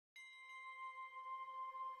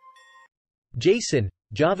JSON,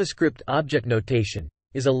 JavaScript Object Notation,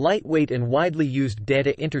 is a lightweight and widely used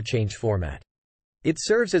data interchange format. It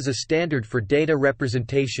serves as a standard for data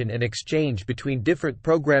representation and exchange between different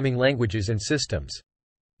programming languages and systems.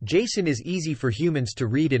 JSON is easy for humans to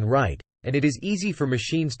read and write, and it is easy for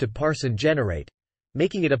machines to parse and generate,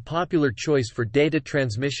 making it a popular choice for data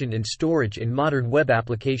transmission and storage in modern web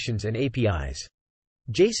applications and APIs.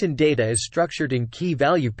 JSON data is structured in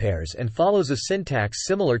key-value pairs and follows a syntax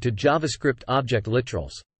similar to JavaScript object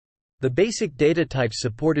literals. The basic data types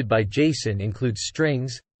supported by JSON include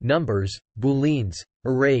strings, numbers, booleans,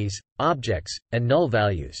 arrays, objects, and null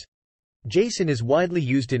values. JSON is widely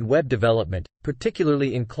used in web development,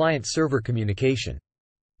 particularly in client-server communication.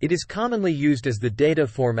 It is commonly used as the data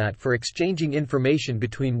format for exchanging information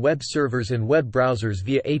between web servers and web browsers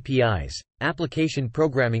via APIs, application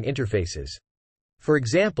programming interfaces. For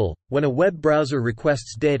example, when a web browser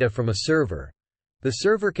requests data from a server, the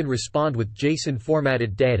server can respond with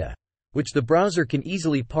JSON-formatted data, which the browser can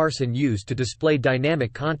easily parse and use to display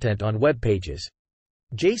dynamic content on web pages.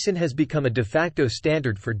 JSON has become a de facto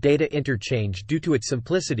standard for data interchange due to its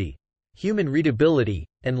simplicity, human readability,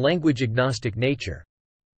 and language-agnostic nature.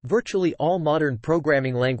 Virtually all modern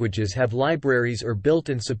programming languages have libraries or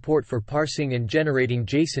built-in support for parsing and generating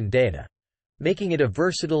JSON data, making it a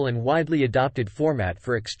versatile and widely adopted format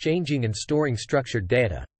for exchanging and storing structured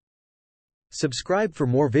data. Subscribe for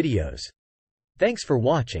more videos. Thanks for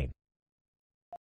watching.